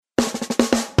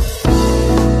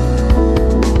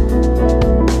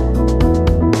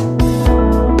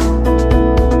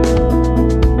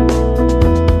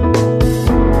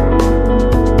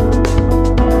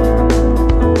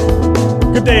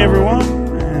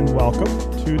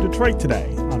welcome to Detroit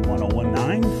Today on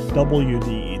 1019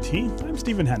 WDET. I'm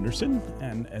Stephen Henderson,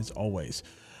 and as always,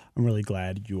 I'm really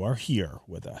glad you are here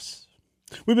with us.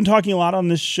 We've been talking a lot on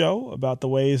this show about the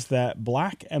ways that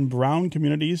Black and brown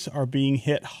communities are being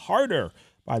hit harder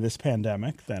by this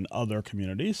pandemic than other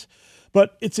communities.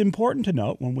 But it's important to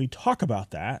note when we talk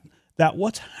about that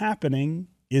what's happening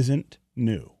isn't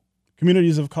new.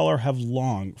 Communities of color have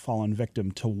long fallen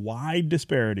victim to wide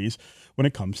disparities when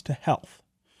it comes to health.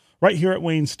 Right here at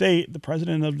Wayne State, the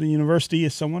president of the university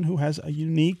is someone who has a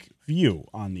unique view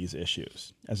on these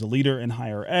issues. As a leader in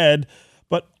higher ed,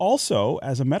 but also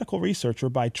as a medical researcher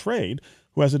by trade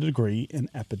who has a degree in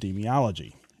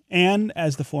epidemiology, and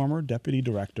as the former deputy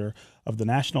director of the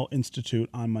National Institute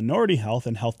on Minority Health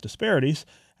and Health Disparities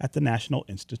at the National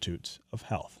Institutes of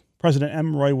Health. President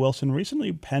M. Roy Wilson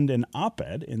recently penned an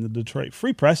op-ed in the Detroit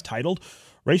Free Press titled,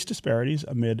 "Race Disparities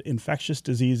Amid Infectious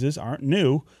Diseases Aren't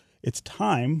New. It's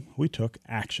Time We Took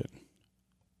Action."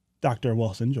 Dr.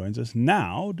 Wilson joins us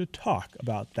now to talk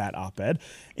about that op-ed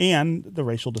and the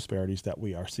racial disparities that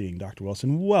we are seeing. Dr.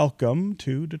 Wilson, welcome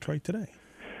to Detroit Today.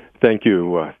 Thank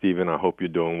you, Stephen. I hope you're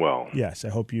doing well. Yes, I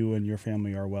hope you and your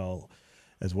family are well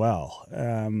as well.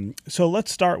 So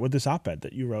let's start with this op-ed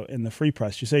that you wrote in the Free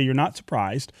Press. You say you're not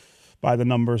surprised by the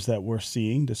numbers that we're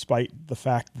seeing, despite the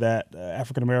fact that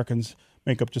African Americans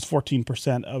make up just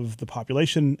 14% of the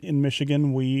population in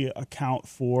Michigan. We account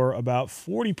for about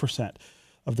 40%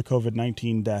 of the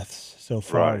COVID-19 deaths so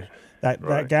far. Right.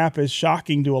 That gap is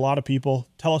shocking to a lot of people.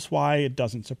 Tell us why it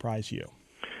doesn't surprise you.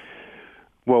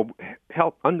 Well,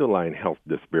 underlying health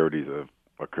disparities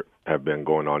have been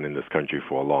going on in this country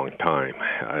for a long time.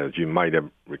 As you might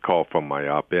have recalled from my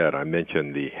op-ed, I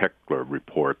mentioned the Heckler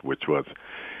report, which was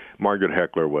Margaret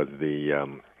Heckler was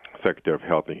the Secretary of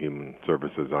Health and Human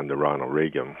Services under Ronald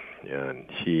Reagan, and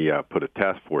she put a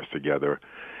task force together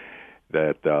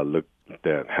that looked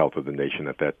at health of the nation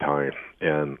at that time.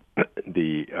 And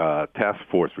the task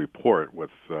force report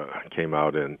came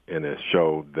out and it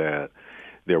showed that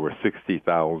there were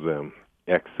 60,000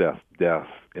 excess deaths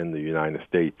in the United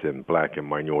States in Black and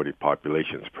minority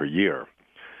populations per year.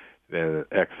 And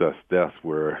excess deaths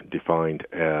were defined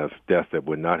as deaths that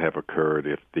would not have occurred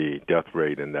if the death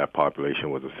rate in that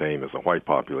population was the same as the white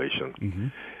population. Mm-hmm.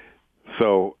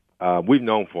 So we've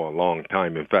known for a long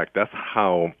time. In fact, that's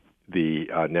how the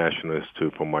National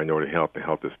Institute for Minority Health and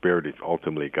Health Disparities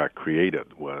ultimately got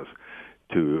created, was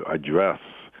to address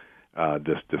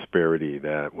this disparity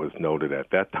that was noted at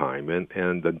that time,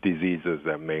 and the diseases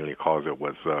that mainly cause it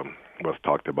was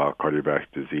talked about: cardiovascular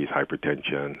disease,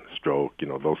 hypertension, stroke,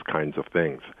 those kinds of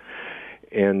things.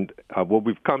 And what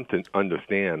we've come to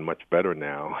understand much better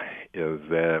now is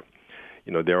that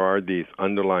there are these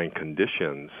underlying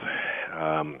conditions,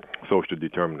 social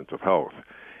determinants of health,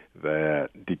 that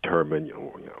determine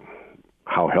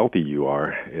how healthy you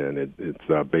are, and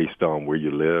it's based on where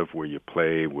you live, where you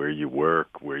play, where you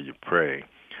work, where you pray,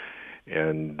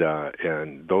 and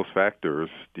those factors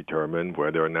determine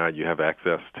whether or not you have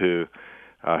access to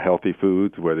healthy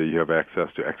foods, whether you have access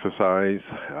to exercise,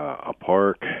 a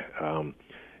park.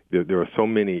 There are so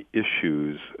many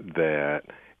issues that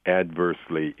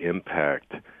adversely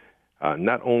impact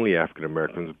not only African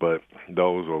Americans but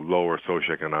those of lower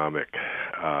socioeconomic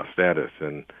status,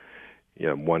 and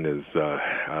one is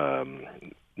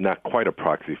not quite a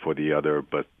proxy for the other,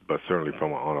 but certainly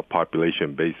on a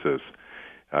population basis,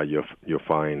 you'll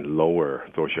find lower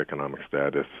socioeconomic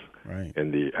status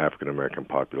in the African American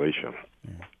population.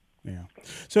 Yeah.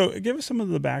 So give us some of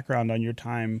the background on your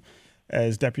time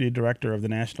as Deputy Director of the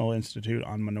National Institute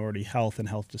on Minority Health and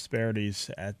Health Disparities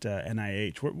at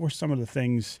NIH. What were some of the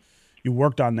things you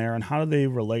worked on there, and how do they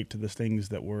relate to the things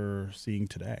that we're seeing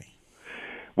today?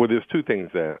 Well, there's two things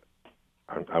that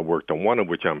I worked on, one of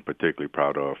which I'm particularly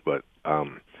proud of, but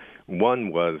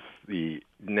one was the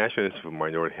National Institute for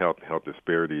Minority Health and Health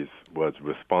Disparities was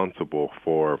responsible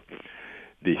for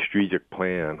the strategic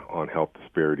plan on health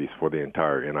disparities for the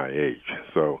entire NIH.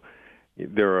 So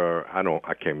there are,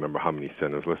 I can't remember how many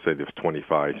centers. Let's say there's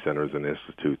 25 centers and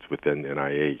institutes within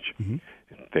NIH. Mm-hmm.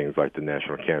 Things like the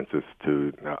National Cancer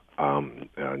Institute,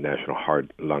 National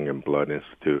Heart, Lung, and Blood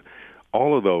Institute.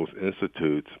 All of those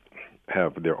institutes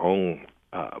have their own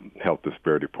health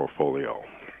disparity portfolio,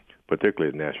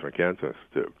 particularly the National Cancer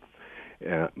Institute.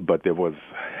 But there was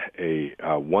a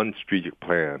one strategic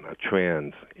plan, a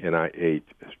trans NIH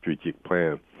strategic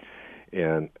plan,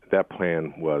 and that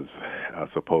plan was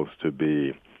supposed to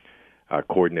be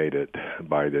coordinated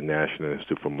by the National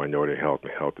Institute for Minority Health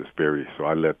and Health Disparities. So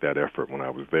I led that effort when I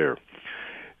was there.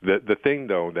 The thing,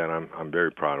 though, that I'm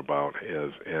very proud about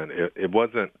is, and it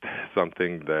wasn't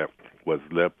something that was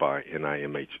led by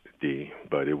NIMHD,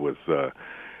 but it was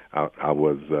I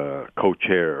was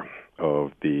co-chair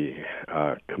of the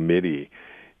committee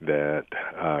that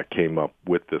came up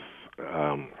with this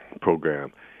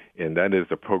program, and that is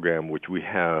a program which we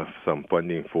have some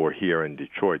funding for here in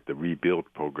Detroit, the Rebuild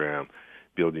program,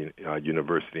 building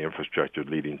university infrastructure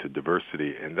leading to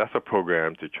diversity, and that's a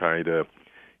program to try to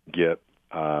get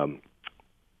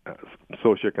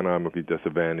socioeconomically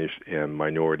disadvantaged and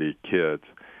minority kids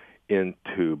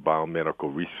into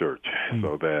biomedical research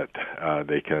so that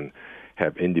they can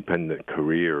have independent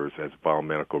careers as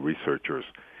biomedical researchers.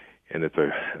 And it's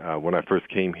when I first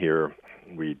came here,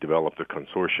 we developed a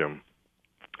consortium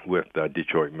with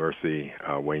Detroit Mercy,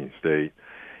 Wayne State,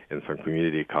 and some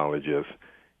community colleges,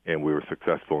 and we were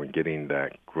successful in getting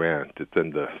that grant. It's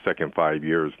in the second 5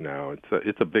 years now.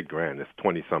 It's a big grant. It's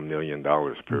 $20-some million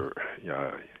per.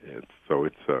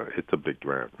 It's a big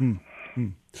grant.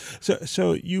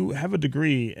 So you have a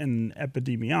degree in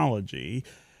epidemiology.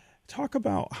 Talk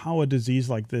about how a disease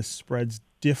like this spreads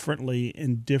differently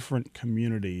in different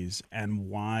communities and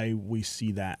why we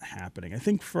see that happening. I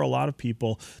think for a lot of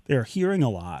people, they're hearing a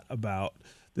lot about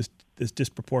this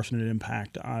disproportionate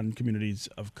impact on communities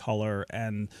of color,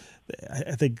 and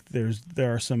I think there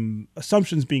are some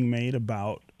assumptions being made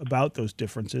about those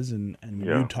differences, and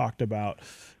you talked about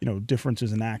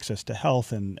differences in access to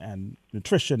health and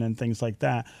nutrition and things like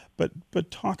that. But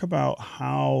talk about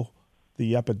how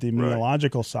the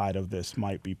epidemiological side of this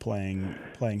might be playing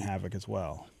havoc as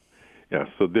well. Yeah.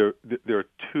 So there are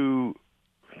two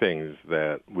things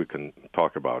that we can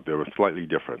talk about. They were slightly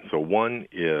different. So one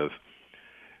is,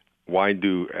 why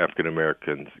do African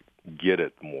Americans get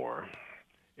it more?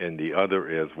 And the other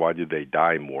is, why do they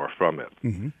die more from it?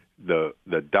 Mm-hmm.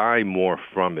 The die more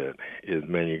from it is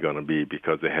mainly going to be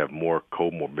because they have more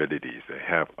comorbidities. They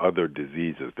have other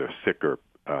diseases. They're sicker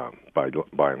by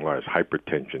and large,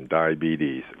 hypertension,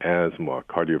 diabetes, asthma,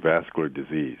 cardiovascular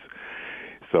disease.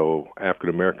 So African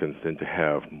Americans tend to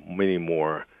have many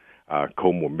more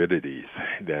comorbidities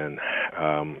than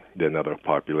other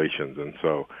populations, and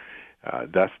so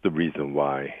that's the reason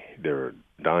why they're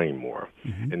dying more.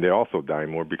 Mm-hmm. And they're also dying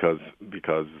more because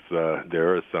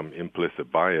there is some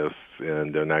implicit bias,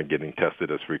 and they're not getting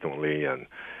tested as frequently, and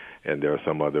there are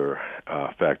some other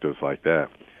factors like that.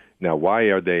 Now, why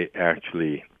are they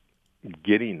actually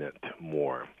getting it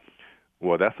more?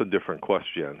 Well, that's a different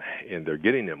question, and they're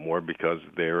getting it more because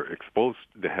they're exposed.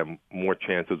 They have more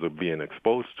chances of being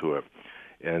exposed to it.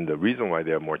 And the reason why they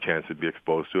have more chance to be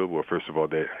exposed to it, well, first of all,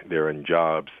 they're in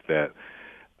jobs that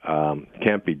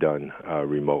can't be done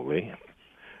remotely.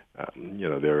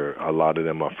 There are a lot of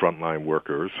them are frontline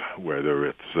workers, whether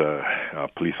it's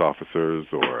police officers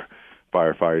or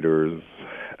firefighters,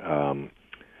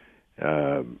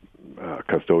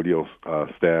 custodial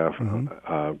staff,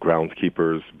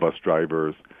 groundskeepers, bus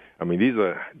drivers. I mean,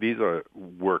 these are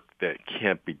work that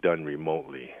can't be done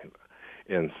remotely.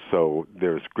 And so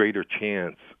there's greater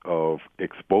chance of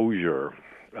exposure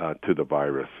to the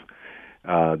virus.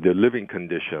 Their living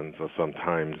conditions are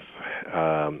sometimes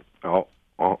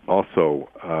also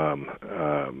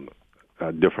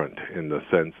different in the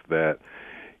sense that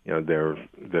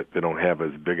they don't have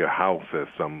as big a house as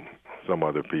some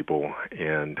other people,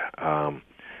 and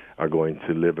are going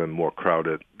to live in more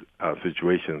crowded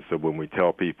situations. So when we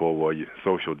tell people, well, you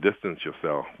social distance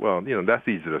yourself, well, that's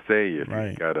easy to say if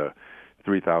you've got a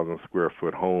 3,000 square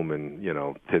foot home and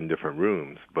 10 different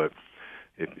rooms. But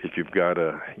if you've got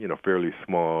a fairly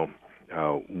small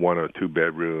 1 or 2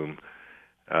 bedroom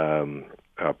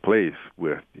place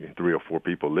with 3 or 4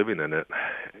 people living in it,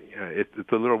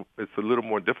 it's a little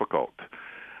more difficult.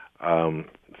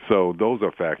 So those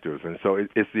are factors, and so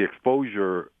it's the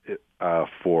exposure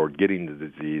for getting the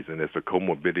disease, and it's the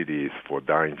comorbidities for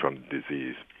dying from the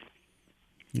disease.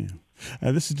 Yeah.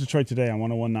 This is Detroit Today on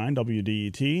 101.9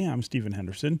 WDET. I'm Stephen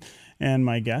Henderson, and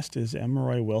my guest is M.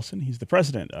 Roy Wilson. He's the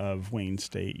president of Wayne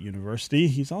State University.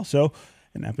 He's also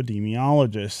an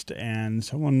epidemiologist and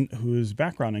someone whose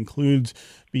background includes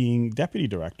being deputy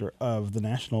director of the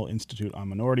National Institute on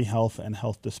Minority Health and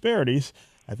Health Disparities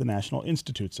at the National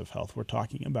Institutes of Health. We're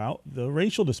talking about the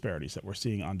racial disparities that we're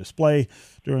seeing on display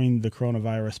during the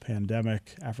coronavirus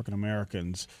pandemic. African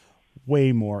Americans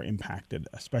way more impacted,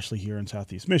 especially here in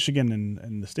Southeast Michigan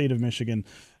and the state of Michigan,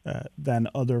 than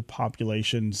other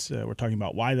populations. We're talking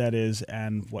about why that is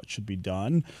and what should be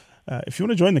done. If you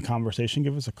want to join the conversation,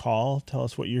 give us a call. Tell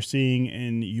us what you're seeing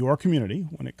in your community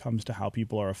when it comes to how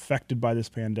people are affected by this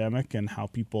pandemic and how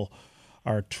people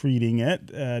are treating it.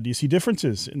 Do you see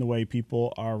differences in the way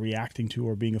people are reacting to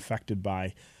or being affected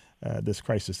by this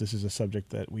crisis. This is a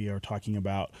subject that we are talking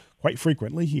about quite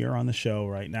frequently here on the show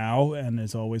right now. And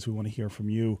as always, we want to hear from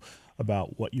you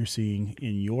about what you're seeing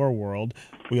in your world.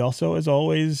 We also, as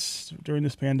always, during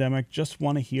this pandemic, just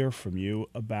want to hear from you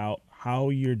about how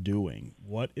you're doing.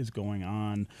 What is going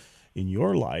on in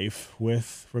your life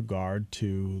with regard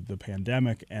to the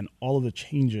pandemic and all of the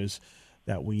changes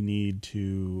that we need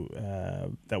to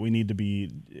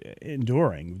be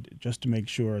enduring, just to make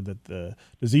sure that the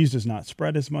disease does not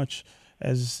spread as much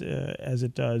as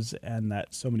it does, and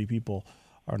that so many people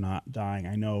are not dying.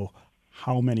 I know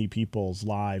how many people's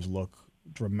lives look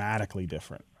dramatically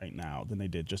different right now than they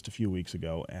did just a few weeks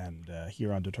ago. And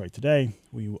here on Detroit Today,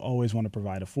 we always want to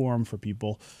provide a forum for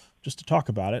people just to talk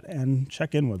about it and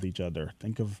check in with each other.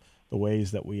 Think of the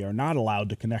ways that we are not allowed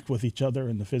to connect with each other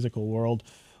in the physical world.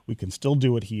 We can still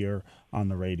do it here on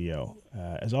the radio.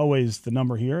 As always, the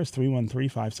number here is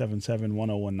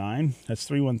 313-577-1019. That's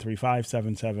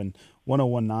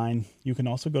 313-577-1019. You can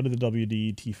also go to the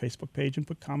WDET Facebook page and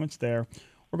put comments there,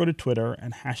 or go to Twitter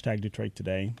and hashtag Detroit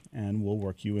Today, and we'll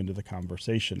work you into the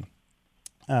conversation.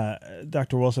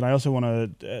 Dr. Wilson, I also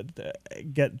want to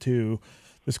get to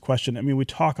this question. I mean, we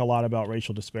talk a lot about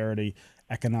racial disparity,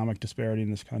 economic disparity in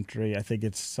this country. I think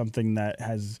it's something that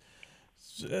has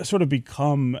sort of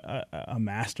become a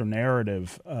master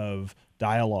narrative of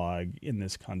dialogue in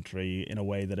this country in a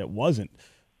way that it wasn't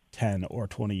 10 or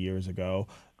 20 years ago.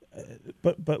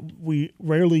 But we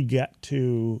rarely get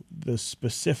to the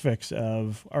specifics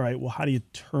of, all right, well, how do you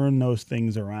turn those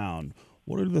things around?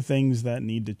 What are the things that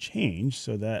need to change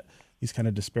so that these kind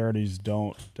of disparities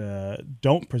don't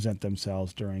present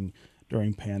themselves during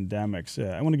pandemics?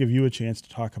 I want to give you a chance to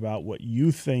talk about what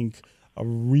you think a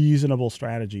reasonable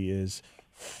strategy is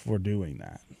for doing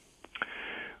that.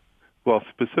 Well,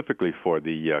 specifically for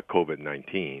the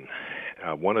COVID-19,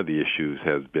 one of the issues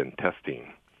has been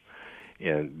testing.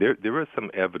 And there is some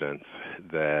evidence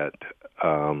that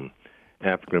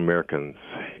African Americans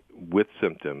with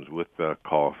symptoms, with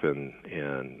cough and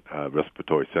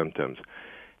respiratory symptoms,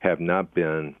 have not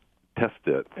been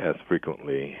tested as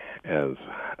frequently as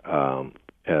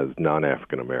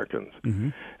non-African Americans. Mm-hmm.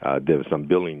 There's some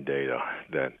billing data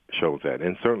that shows that,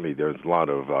 and certainly there's a lot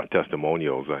of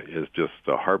testimonials. It's just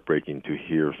heartbreaking to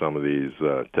hear some of these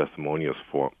testimonials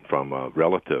from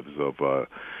relatives of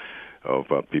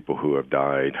people who have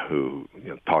died, who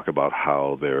talk about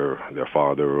how their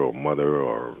father or mother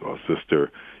or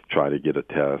sister tried to get a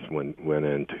test, went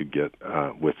in to get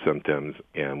with symptoms,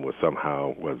 and was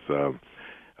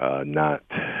not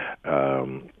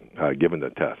given the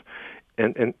test.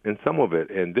 And some of it,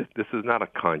 and this is not a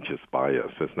conscious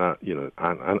bias. It's not,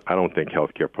 I don't think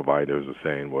healthcare providers are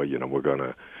saying, well, we're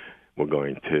going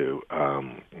to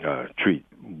treat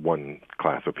one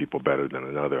class of people better than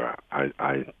another.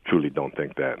 I truly don't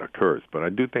think that occurs. But I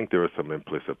do think there are some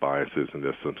implicit biases, and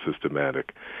there's some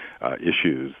systematic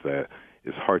issues that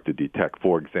is hard to detect.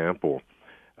 For example,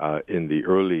 in the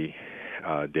early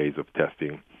days of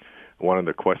testing, one of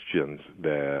the questions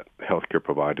that healthcare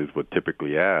providers would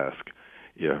typically ask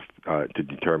if to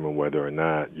determine whether or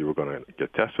not you were going to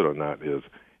get tested or not is,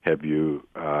 have you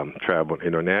traveled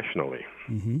internationally?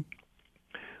 Mm-hmm.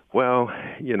 Well,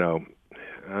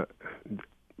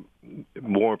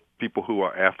 more people who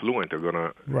are affluent are going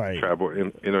to travel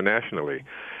internationally,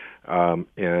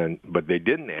 but they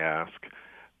didn't ask,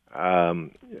 how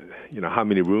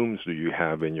many rooms do you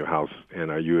have in your house, and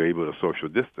are you able to social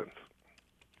distance?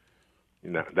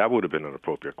 That would have been an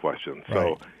appropriate question.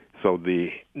 Right. So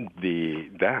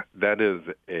that is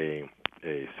a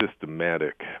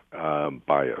systematic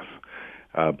bias,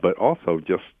 but also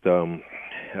just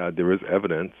there is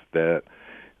evidence that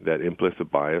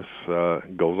implicit bias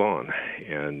goes on,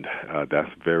 and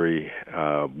that's very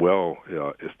well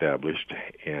established,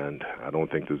 and I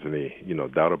don't think there's any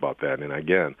doubt about that. And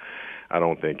again, I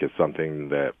don't think it's something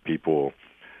that people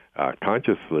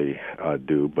consciously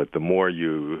do, but the more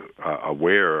you are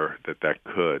aware that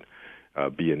could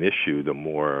be an issue, the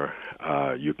more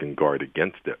you can guard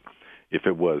against it. If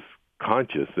it was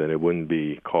conscious, then it wouldn't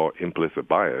be called implicit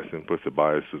bias. Implicit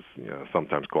bias is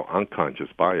sometimes called unconscious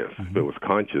bias. Mm-hmm. If it was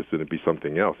conscious, then it'd be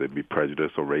something else. It'd be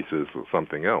prejudice or racist or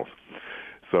something else.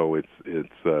 So it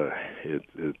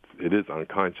is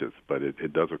unconscious, but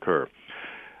it does occur.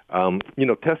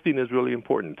 Testing is really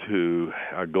important to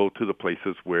go to the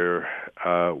places where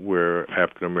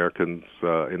African Americans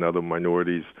and other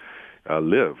minorities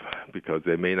live, because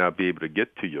they may not be able to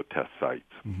get to your test sites.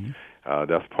 Mm-hmm.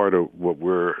 That's part of what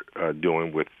we're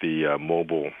doing with the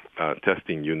mobile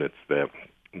testing units that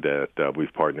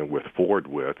we've partnered with Ford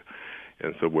with,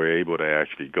 and so we're able to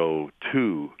actually go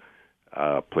to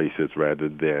places rather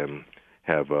than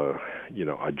have a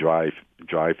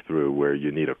drive-through where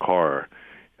you need a car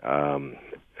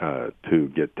to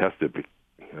get tested.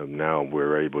 Now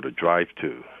we're able to drive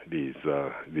to these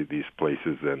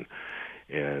places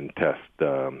and test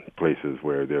places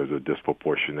where there's a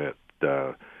disproportionate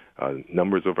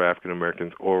numbers of African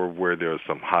Americans or where there are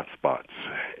some hot spots,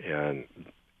 and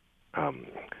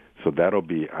so that'll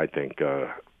be, I think,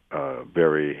 a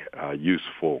very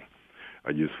useful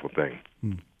thing.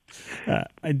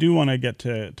 I do want to get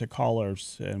to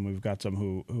callers, and we've got some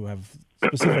who have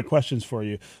specific questions for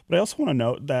you. But I also want to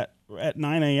note that at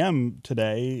 9 a.m.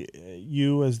 today,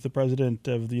 you, as the president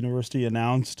of the university,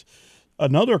 announced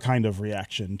another kind of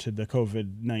reaction to the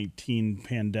COVID-19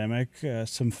 pandemic,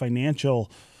 some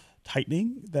financial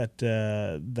tightening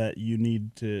that you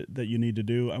need to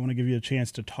do. I want to give you a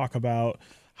chance to talk about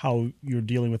how you're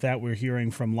dealing with that. We're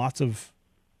hearing from lots of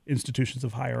institutions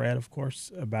of higher ed, of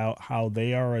course, about how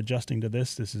they are adjusting to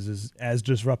this. This is as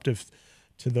disruptive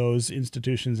to those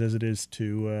institutions as it is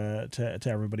to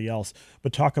everybody else.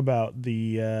 But talk about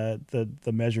the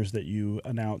measures that you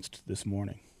announced this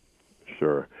morning.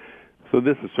 Sure. So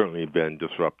this has certainly been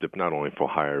disruptive, not only for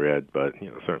higher ed, but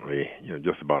certainly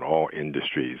just about all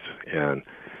industries, and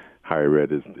higher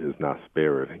ed is not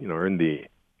spared.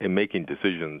 In making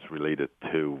decisions related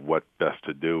to what best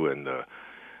to do in the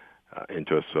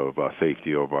interests of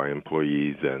safety of our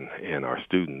employees and our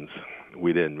students,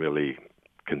 we didn't really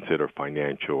consider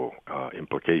financial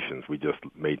implications. We just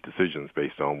made decisions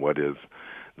based on what is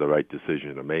the right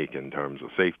decision to make in terms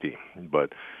of safety.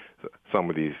 But some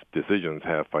of these decisions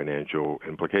have financial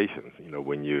implications.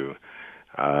 When you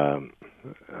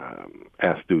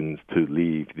ask students to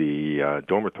leave the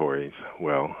dormitories,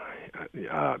 well,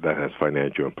 that has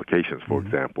financial implications, for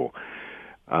example.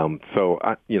 So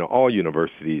all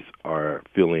universities are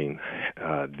feeling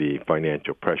the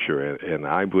financial pressure, and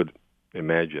I would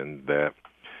imagine that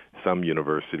some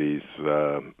universities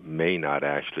may not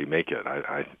actually make it.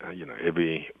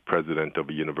 Every president of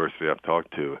a university I've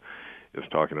talked to is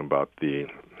talking about the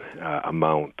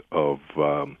amount of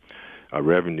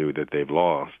revenue that they've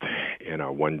lost and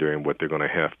are wondering what they're going to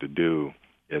have to do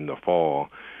in the fall.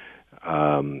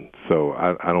 So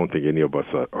I don't think any of us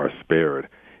are spared,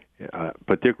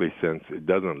 particularly since it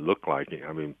doesn't look like it.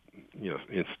 I mean,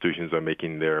 institutions are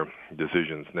making their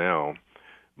decisions now,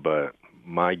 but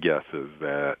my guess is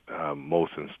that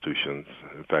most institutions,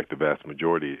 in fact, the vast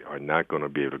majority, are not going to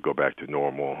be able to go back to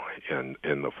normal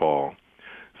in the fall.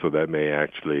 So that may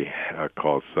actually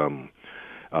cause some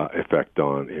effect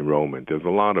on enrollment. There's a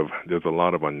lot of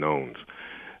unknowns.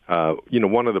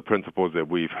 One of the principles that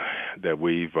we've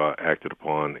acted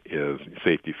upon is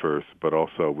safety first, but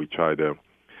also we try to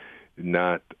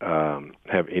not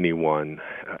have anyone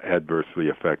adversely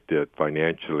affected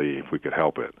financially if we could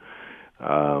help it.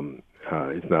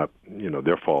 It's not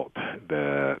their fault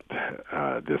that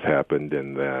this happened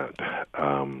and that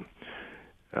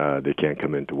they can't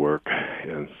come into work,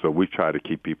 and so we try to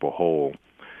keep people whole.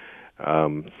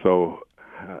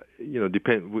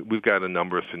 We've got a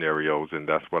number of scenarios, and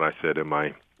that's what I said in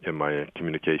my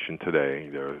communication today.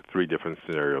 There are three different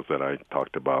scenarios that I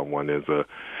talked about. One is a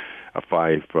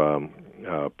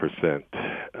 5%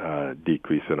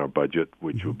 decrease in our budget,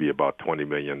 which would be about $20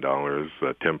 million,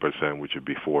 10%, which would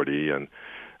be $40, and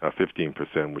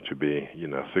 15%, which would be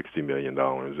 $60 million.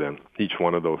 And each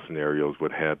one of those scenarios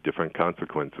would have different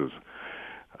consequences.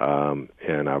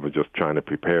 And I was just trying to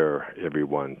prepare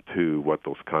everyone to what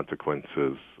those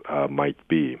consequences might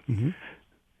be. Mm-hmm.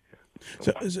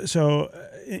 So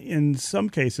in some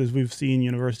cases, we've seen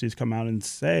universities come out and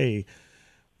say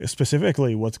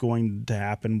specifically what's going to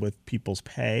happen with people's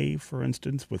pay, for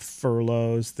instance, with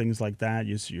furloughs, things like that.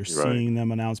 You're seeing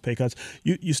them announce pay cuts.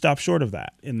 You stop short of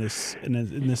that in this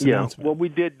announcement. Well, we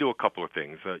did do a couple of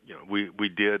things. We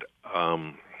did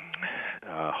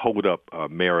hold up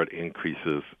merit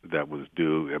increases that was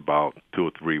due about 2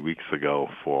 or 3 weeks ago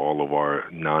for all of our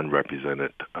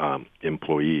non-represented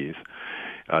employees.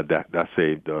 That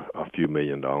saved a few $1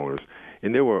 million.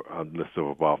 And there were a list of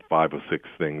about 5 or 6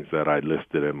 things that I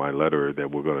listed in my letter that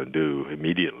we're going to do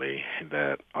immediately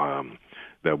that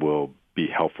will be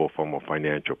helpful from a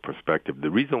financial perspective. The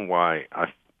reason why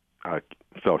I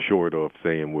fell short of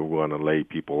saying we're going to lay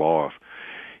people off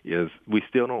is we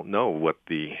still don't know what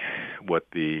the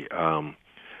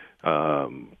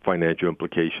financial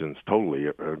implications totally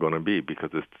are going to be,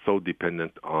 because it's so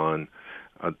dependent on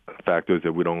factors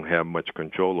that we don't have much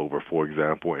control over. For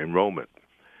example, enrollment.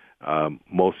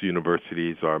 Most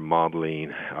universities are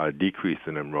modeling a decrease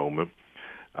in enrollment.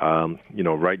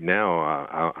 Right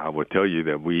now, I would tell you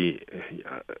that we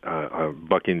are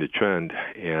bucking the trend,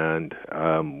 and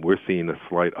we're seeing a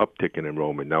slight uptick in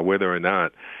enrollment. Now, whether or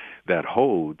not that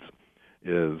holds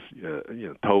is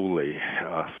totally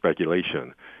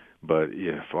speculation. But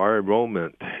if our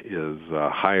enrollment is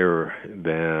higher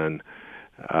than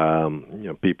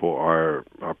people are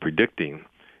predicting,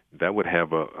 that would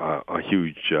have a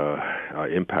huge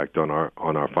impact on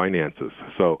our finances.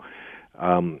 So.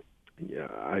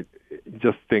 I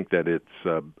just think that it's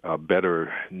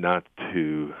better not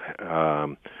to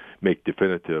make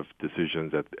definitive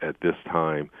decisions at this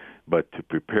time, but to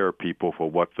prepare people for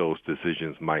what those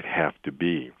decisions might have to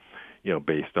be,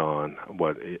 based on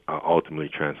what ultimately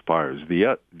transpires.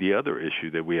 The other issue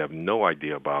that we have no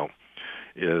idea about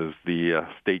is the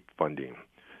state funding.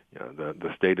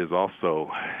 The state is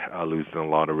also losing a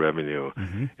lot of revenue.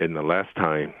 Mm-hmm. And the last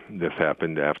time this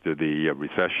happened, after the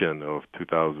recession of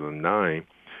 2009,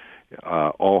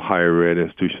 all higher ed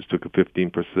institutions took a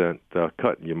 15%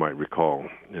 cut, you might recall,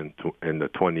 in the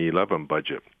 2011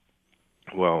 budget.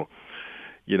 Well,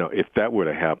 if that were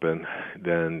to happen,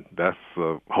 then that's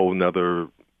a whole nother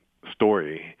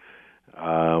story.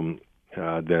 Than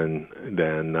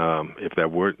if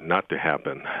that were not to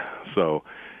happen. So.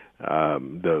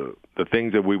 The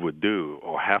things that we would do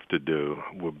or have to do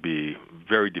would be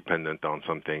very dependent on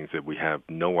some things that we have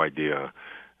no idea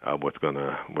what's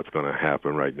gonna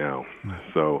happen right now.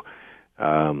 Mm-hmm. So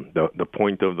the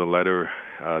point of the letter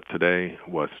today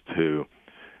was to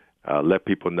let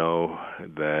people know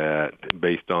that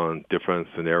based on different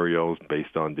scenarios,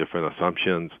 based on different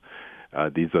assumptions,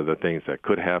 these are the things that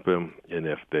could happen, and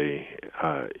if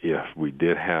we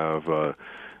did have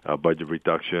a budget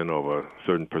reduction of a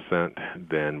certain percent,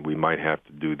 then we might have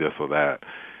to do this or that.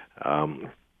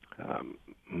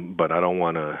 But I don't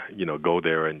want to, go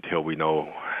there until we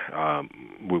know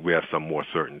we have some more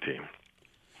certainty.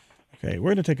 Okay,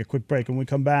 we're going to take a quick break. When we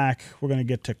come back, we're going to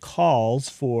get to calls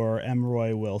for M.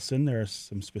 Roy Wilson. There are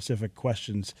some specific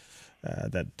questions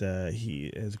that he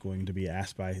is going to be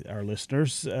asked by our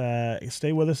listeners.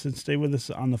 Stay with us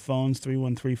on the phones,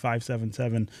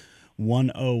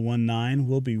 313-577-1019.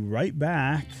 We'll be right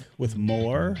back with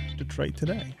more Detroit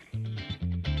Today.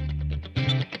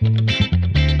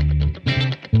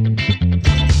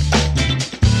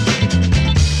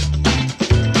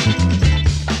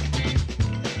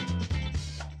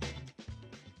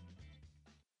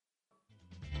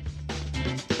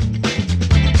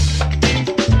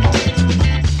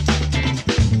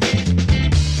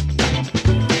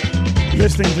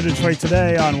 Listening to Detroit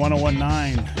Today on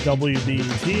 101.9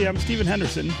 WDET. I'm Stephen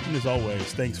Henderson, and as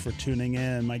always, thanks for tuning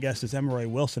in. My guest is M. Roy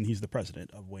Wilson. He's the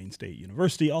president of Wayne State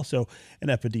University, also an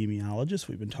epidemiologist.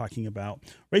 We've been talking about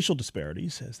racial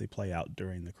disparities as they play out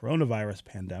during the coronavirus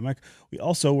pandemic. We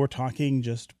also were talking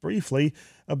just briefly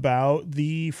about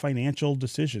the financial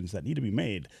decisions that need to be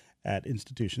made at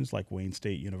institutions like Wayne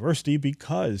State University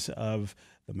because of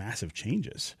the massive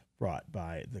changes brought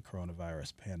by the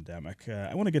coronavirus pandemic.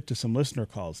 I want to get to some listener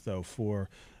calls, though, for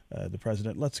the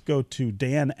president. Let's go to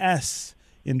Dan S.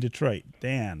 in Detroit.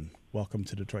 Dan, welcome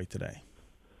to Detroit Today.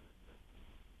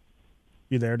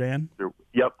 You there, Dan?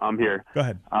 Yep, I'm here. Go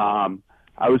ahead.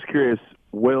 I was curious,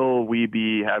 will we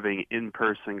be having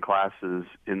in-person classes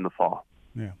in the fall?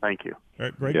 Yeah. Thank you.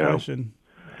 Great question.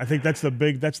 I think that's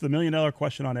the million-dollar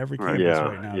question on every campus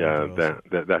right now. Yeah,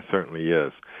 that certainly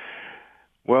is.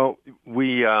 Well,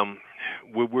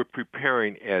 we're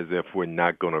preparing as if we're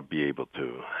not going to be able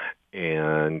to.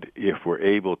 And if we're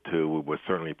able to, we would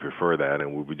certainly prefer that,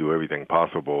 and we would do everything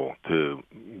possible to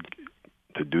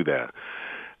do that.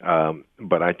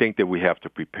 But I think that we have to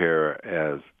prepare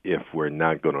as if we're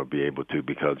not going to be able to,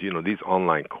 because, these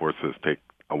online courses take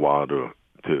a while to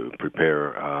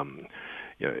prepare.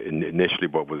 Initially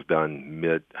what was done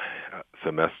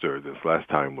mid-semester this last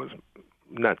time was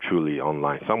not truly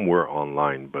online. Some were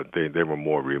online, but they were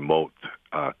more remote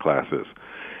classes.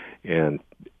 And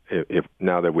if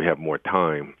now that we have more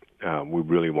time, we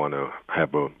really want to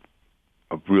have a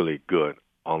really good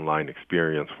online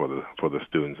experience for the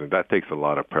students, and that takes a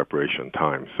lot of preparation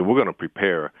time. So we're going to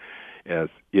prepare as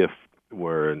if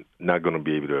we're not going to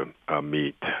be able to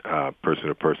meet person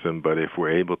to person, but if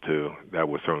we're able to, that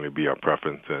would certainly be our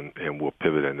preference, and we'll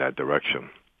pivot in that direction.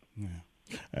 Yeah.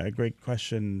 Great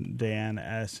question, Dan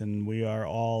S. And we are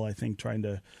all, I think, trying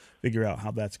to figure out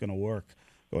how that's going to work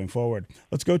going forward.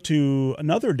 Let's go to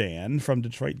another Dan from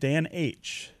Detroit, Dan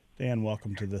H. Dan,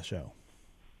 welcome to the show.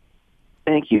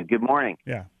 Thank you. Good morning.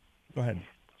 Yeah, go ahead.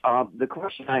 The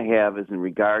question I have is in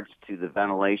regards to the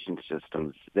ventilation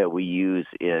systems that we use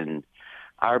in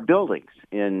our buildings,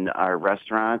 in our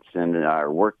restaurants and our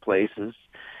workplaces.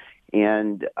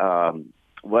 and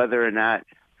whether or not,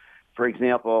 for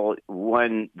example,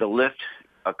 when the lift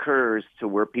occurs to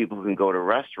where people can go to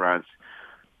restaurants,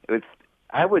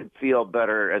 I would feel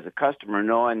better as a customer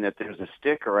knowing that there's a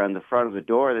sticker on the front of the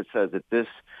door that says that this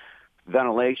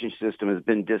ventilation system has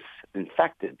been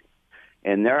disinfected.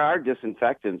 And there are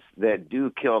disinfectants that do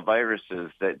kill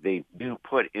viruses that they do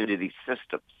put into these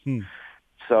systems.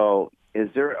 So is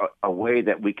there a way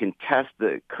that we can test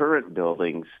the current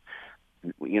buildings,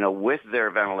 with their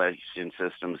ventilation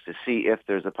systems to see if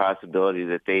there's a possibility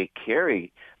that they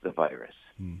carry the virus?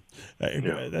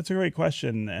 That's a great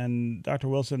question. And Dr.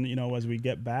 Wilson, as we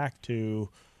get back to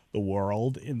the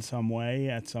world in some way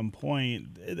at some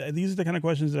point, these are the kind of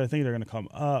questions that I think are going to come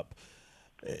up.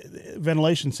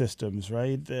 Ventilation systems,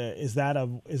 right? Is that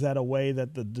a way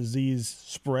that the disease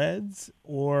spreads,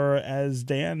 or as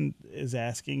Dan is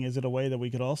asking, is it a way that we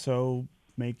could also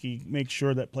make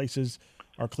sure that places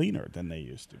are cleaner than they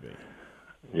used to be?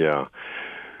 Yeah.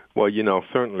 Well,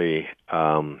 certainly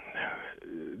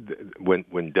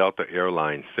when Delta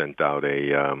Airlines sent out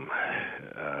a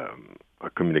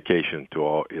communication to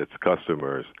all its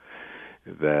customers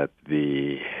that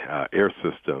the air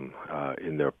system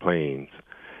in their planes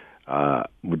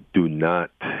do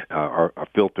not are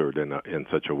filtered in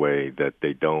such a way that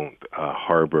they don't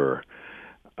harbor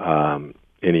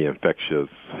any infectious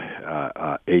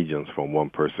agents from one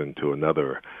person to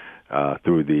another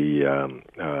through the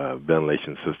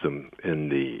ventilation system in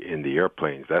the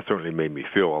airplanes. That certainly made me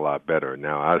feel a lot better.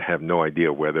 Now, I have no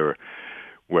idea whether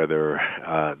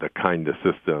the kind of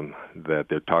system that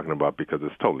they're talking about, because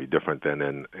it's totally different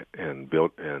than in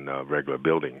regular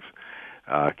buildings,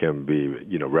 can be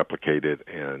replicated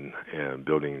in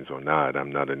buildings or not.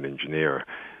 I'm not an engineer,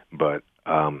 but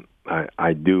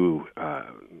I do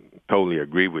totally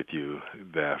agree with you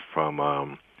that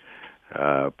from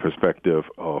perspective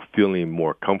of feeling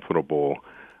more comfortable,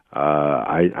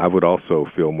 I would also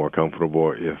feel more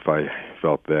comfortable if I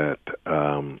felt that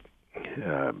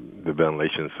the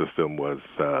ventilation system was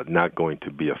not going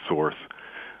to be a source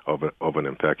of an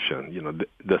infection.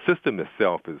 The system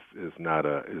itself is not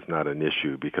an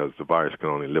issue, because the virus can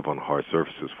only live on hard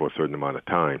surfaces for a certain amount of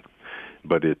time.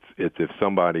 But it's if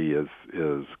somebody is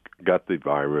got the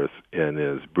virus and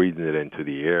is breathing it into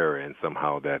the air, and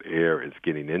somehow that air is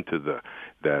getting into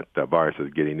that virus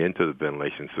is getting into the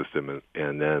ventilation system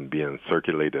and then being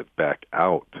circulated back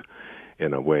out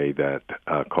in a way that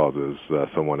causes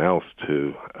someone else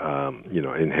to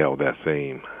inhale that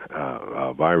same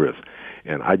virus.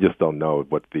 And I just don't know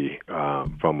what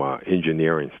from an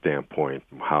engineering standpoint,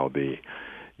 how the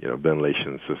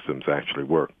ventilation systems actually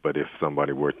work. But if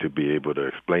somebody were to be able to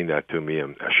explain that to me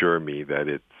and assure me that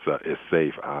it's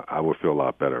safe, I would feel a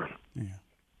lot better. Yeah.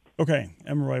 Okay,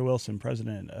 Emery Wilson,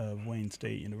 president of Wayne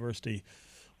State University.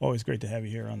 Always great to have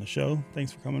you here on the show.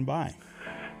 Thanks for coming by.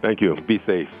 Thank you. Be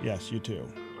safe. Yes, you too.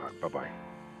 All right, bye-bye.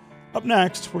 Up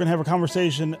next, we're going to have a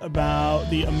conversation about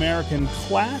the American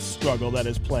class struggle that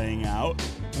is playing out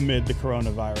amid the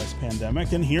coronavirus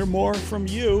pandemic, and hear more from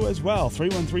you as well.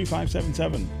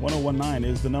 313-577-1019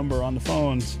 is the number on the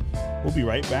phones. We'll be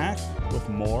right back with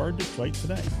more Detroit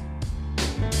Today.